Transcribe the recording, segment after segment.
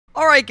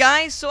Alright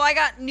guys, so I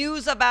got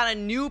news about a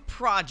new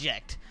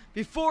project.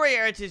 Before I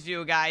edit this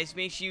video, guys,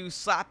 make sure you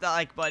slap that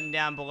like button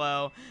down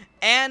below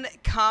and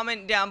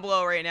comment down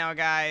below right now,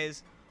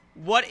 guys.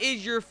 What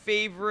is your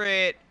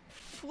favorite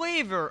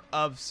flavor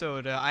of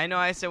soda? I know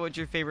I said what's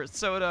your favorite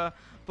soda,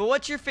 but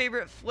what's your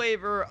favorite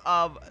flavor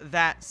of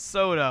that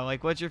soda?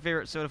 Like, what's your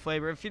favorite soda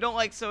flavor? If you don't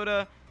like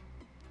soda,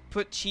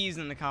 put cheese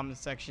in the comment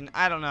section.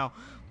 I don't know.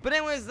 But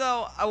anyways,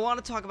 though, I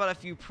want to talk about a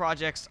few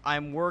projects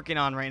I'm working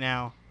on right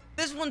now.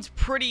 This one's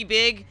pretty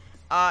big,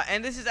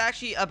 and this is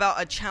actually about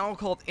a channel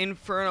called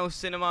Inferno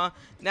Cinema.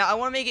 Now, I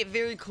want to make it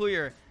very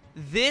clear,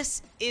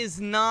 this is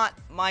not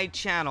my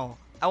channel.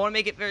 I want to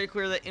make it very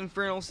clear that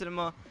Inferno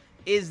Cinema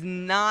is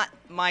not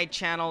my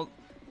channel,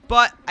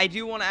 but I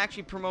do want to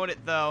actually promote it,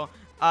 though,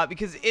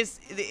 because it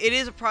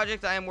is a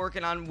project I am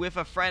working on with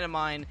a friend of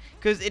mine,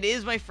 because it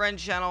is my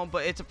friend's channel,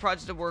 but it's a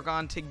project to work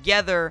on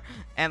together,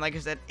 and like I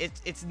said,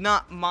 it's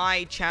not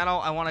my channel.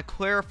 I want to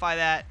clarify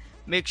that,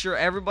 make sure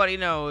everybody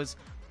knows.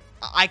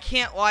 I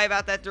can't lie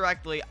about that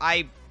directly.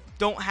 I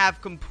don't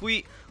have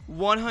complete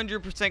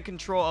 100%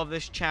 control of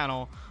this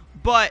channel,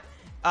 but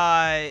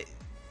I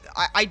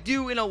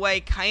do in a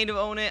way kind of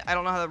own it. I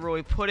don't know how to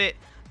really put it,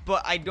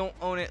 but I don't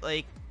own it.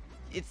 Like,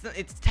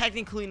 it's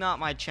technically not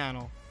my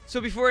channel.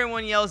 So before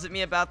anyone yells at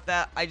me about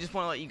that, I just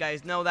want to let you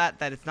guys know that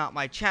it's not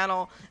my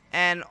channel,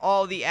 and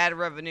all the ad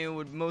revenue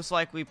would most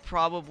likely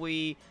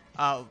probably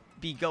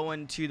be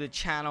going to the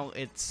channel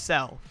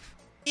itself.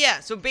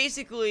 Yeah, so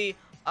basically,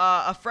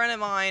 a friend of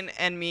mine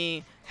and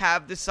me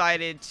have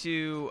decided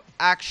to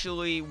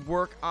actually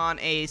work on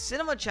a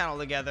cinema channel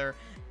together,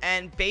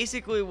 and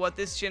basically what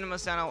this cinema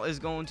channel is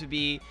going to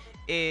be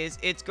is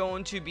it's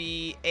going to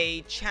be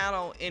a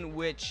channel in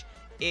which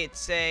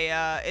it's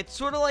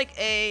sort of like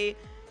a,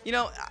 you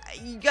know,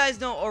 you guys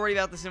know already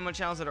about the cinema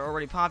channels that are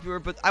already popular,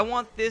 but I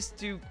want this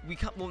to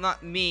become, well,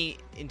 not me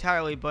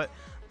entirely, but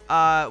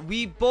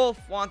we both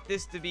want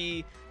this to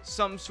be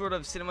some sort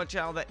of cinema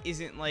channel that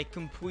isn't like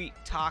complete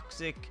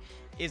toxic,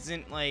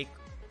 isn't like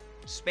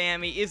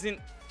spammy, isn't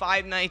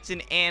Five Nights in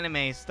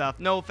anime stuff.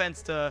 No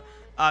offense to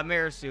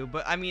Marisu,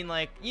 but I mean,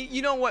 like,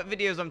 you know what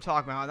videos I'm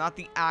talking about, not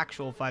the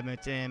actual Five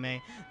Nights in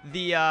anime,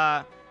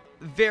 the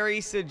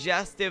very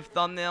suggestive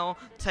thumbnail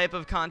type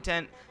of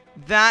content.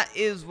 That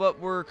is what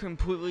we're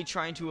completely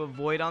trying to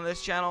avoid on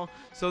this channel.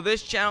 So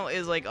this channel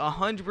is like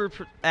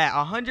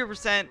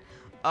 100%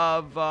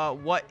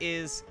 of what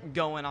is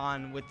going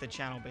on with the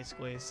channel,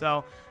 basically.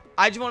 So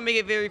I just want to make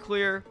it very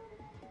clear,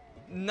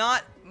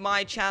 not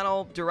my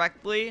channel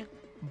directly,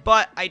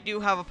 but I do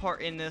have a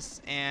part in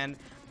this, and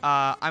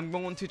I'm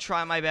going to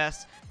try my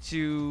best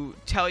to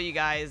tell you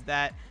guys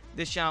that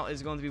this channel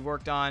is going to be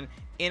worked on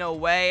in a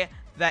way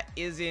that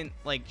isn't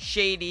like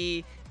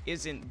shady,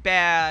 isn't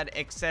bad,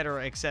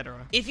 etc.,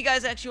 etc. If you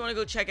guys actually want to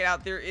go check it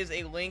out, there is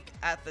a link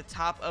at the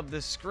top of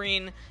the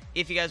screen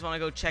if you guys want to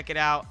go check it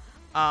out.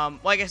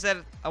 Like I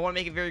said, I want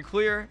to make it very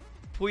clear,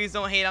 please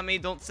don't hate on me,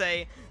 don't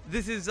say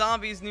this is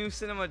Zombie's new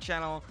cinema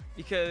channel,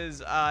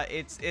 because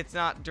it's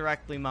not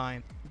directly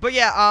mine. But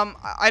yeah,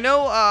 I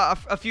know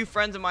a few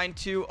friends of mine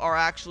too are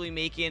actually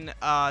making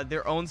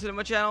their own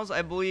cinema channels.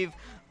 I believe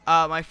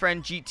my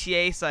friend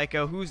GTA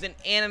Psycho, who's an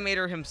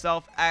animator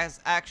himself, has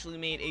actually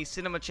made a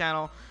cinema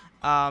channel.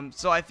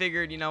 So I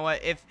figured, you know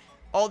what, if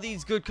all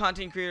these good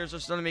content creators are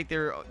starting to make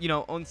their, you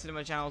know, own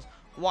cinema channels,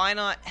 why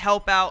not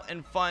help out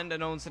and fund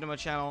an own cinema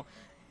channel?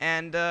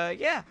 And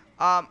yeah,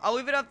 I'll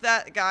leave it up to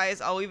that, guys.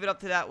 I'll leave it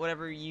up to that,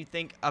 whatever you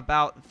think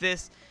about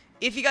this.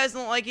 If you guys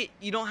don't like it,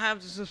 you don't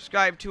have to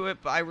subscribe to it,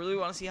 but I really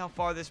want to see how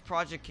far this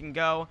project can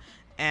go,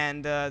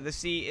 and to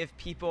see if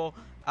people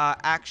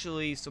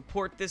actually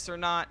support this or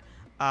not.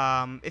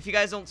 If you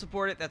guys don't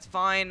support it, that's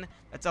fine.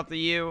 That's up to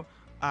you.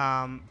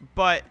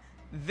 But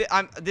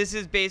this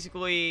is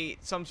basically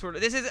some sort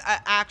of, this is an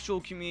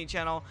actual community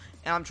channel,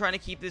 and I'm trying to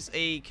keep this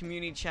a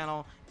community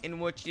channel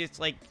in which it's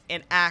like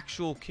an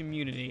actual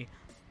community,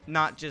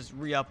 not just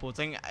re-uploads,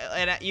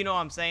 and you know what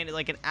I'm saying,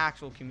 like an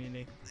actual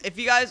community. If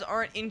you guys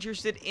aren't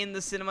interested in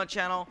the cinema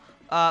channel,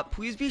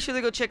 please be sure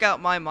to go check out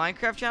my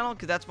Minecraft channel,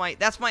 because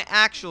that's my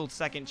actual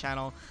second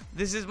channel.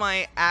 This is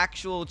my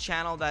actual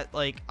channel that,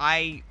 like,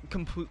 I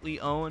completely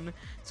own.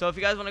 So if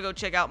you guys want to go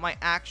check out my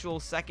actual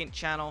second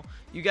channel,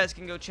 you guys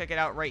can go check it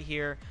out right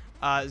here.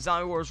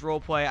 Zombie Wars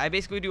Roleplay. I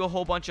basically do a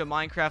whole bunch of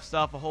Minecraft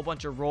stuff, a whole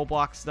bunch of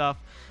Roblox stuff.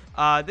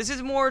 This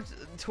is more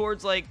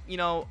towards, like, you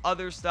know,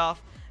 other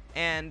stuff.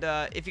 And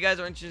if you guys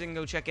are interested in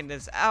go checking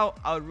this out,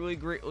 I would really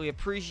greatly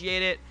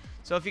appreciate it.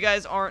 So if you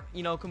guys aren't,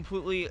 you know,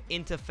 completely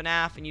into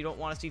FNAF and you don't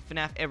want to see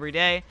FNAF every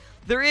day,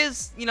 there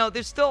is, you know,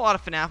 there's still a lot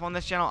of FNAF on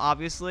this channel,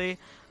 obviously.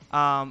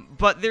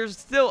 But there's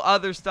still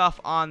other stuff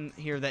on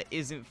here that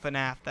isn't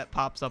FNAF that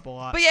pops up a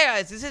lot. But yeah,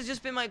 guys, this has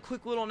just been my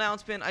quick little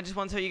announcement. I just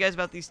want to tell you guys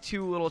about these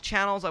two little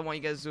channels. I want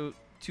you guys to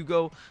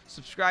go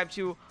subscribe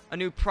to a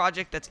new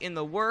project that's in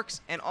the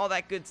works and all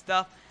that good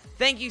stuff.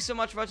 Thank you so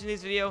much for watching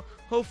this video.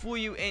 Hopefully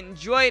you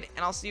enjoyed,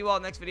 and I'll see you all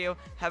in the next video.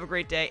 Have a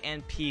great day,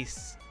 and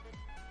peace.